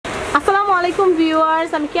আসসালামু আলাইকুম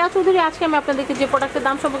ভিউয়ার্স, আমি কেয়া চৌধুরী। আজকে আমি আপনাদেরকে যে প্রোডাক্টের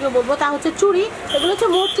দাম সম্পর্কে বলবো তা হচ্ছে চুড়ি। এগুলো হচ্ছে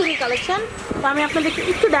মোট চুড়ি কালেকশন। তো আমি আপনাদেরকে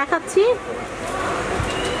একটু দেখাচ্ছি,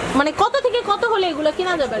 মানে কত থেকে কত হলে এগুলো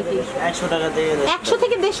কিনা যাবে আর কি। 100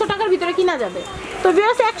 থেকে 150 টাকার ভিতরে কিনা যাবে। তো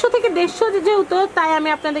ভিউয়ার্স 100 থেকে 150 যেহেতু, তাই আমি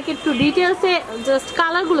আপনাদেরকে একটু ডিটেলসে জাস্ট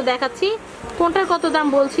কালারগুলো দেখাচ্ছি, কোনটার কত দাম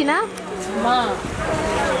বলছি না।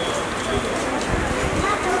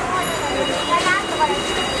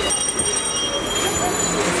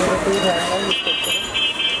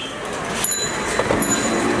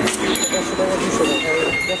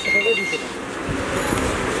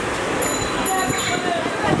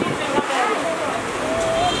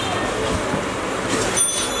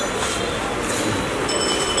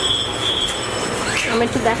 আমি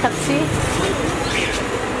একটু দেখাচ্ছি।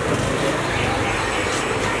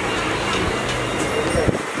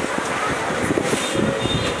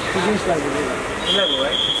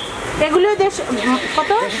 এগুলো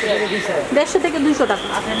কত? 150 থেকে 200 টাকা।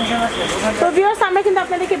 তো ভিউয়ার্স আমরা কিন্তু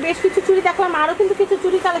আপনাদেরকে বেশ কিছু চুড়ি দেখলাম, আরো কিন্তু কিছু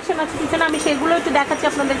চুড়ি কালেকশন আছে পিছনে, আমি সেগুলো একটু দেখাচ্ছি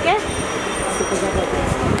আপনাদেরকে।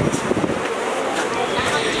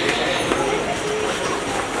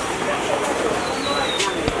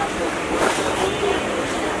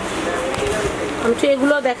 আমি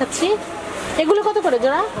এগুলো দেখাচ্ছি। এগুলো কত করে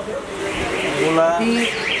জোড়া?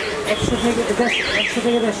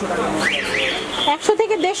 100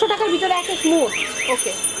 থেকে 150 টাকার ভিতরে এক এক মোট।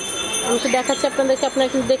 ওকে, আমি তো দেখাচ্ছি আপনাদেরকে। আপনারা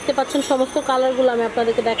কিন্তু দেখতে পাচ্ছেন সমস্ত কালারগুলো আমি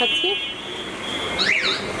আপনাদেরকে দেখাচ্ছি।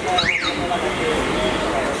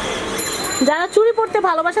 যারা চুড়ি পরতে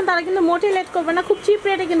ভালোবাসেন তারা কিন্তু মোটেই লেট করবে না। খুব চিপ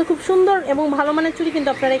রেটে কিন্তু খুব সুন্দর এবং ভালো মানের চুড়ি কিন্তু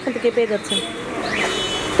আপনারা এখান থেকে পেয়ে যাচ্ছেন।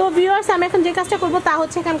 তো ভিউয়ার্স আমি এখন যে কাজটা করবো তা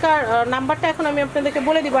হচ্ছে এখানকার নাম্বারটা এখন আমি আপনাদেরকে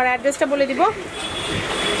বলে দিব আর অ্যাড্রেসটা বলে দিব।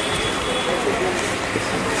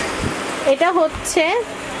 এটা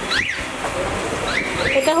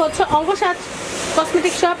হচ্ছে অঙ্গসাজ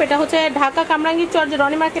কসমেটিক শপ। এটা হচ্ছে ঢাকা কামরাঙ্গীর চর, যে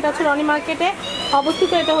রনি মার্কেট আছে, রনি মার্কেটে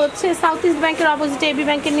অবস্থিত। এটা হচ্ছে সাউথ ইস্ট ব্যাংকের অপোজিটে এবি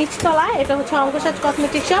ব্যাংকের নিচতলায়। এটা হচ্ছে অঙ্গসাজ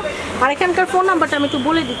কসমেটিক শপ। আর এখানকার ফোন নাম্বারটা আমি একটু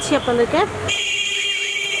বলে দিচ্ছি আপনাদেরকে।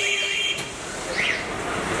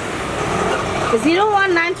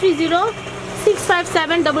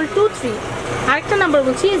 01930657223। আরেকটা নাম্বার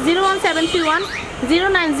বলছি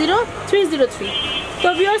 01731090303। তো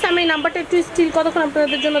ভিউয়ার্স আমি এই নাম্বারটা একটু স্টিল কতক্ষণ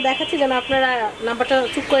আপনাদের জন্য দেখাচ্ছি, যেন আপনারা নাম্বারটা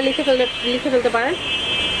চুপ করে লিখে ফেলতে পারেন।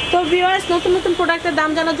 তো ভিউয়ার্স নতুন নতুন প্রোডাক্টের দাম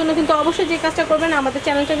জানার জন্য কিন্তু অবশ্যই যে কাজটা করবেন, আমাদের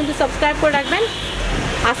চ্যানেলটা কিন্তু সাবস্ক্রাইব করে রাখবেন।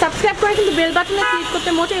 আর সাবস্ক্রাইব করে কিন্তু বেল বাটনে ক্লিক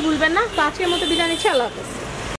করতে মোটেই ভুলবেন না। তো আজকের মতো বিদায় নিচ্ছি, আল্লাহ হাফেজ।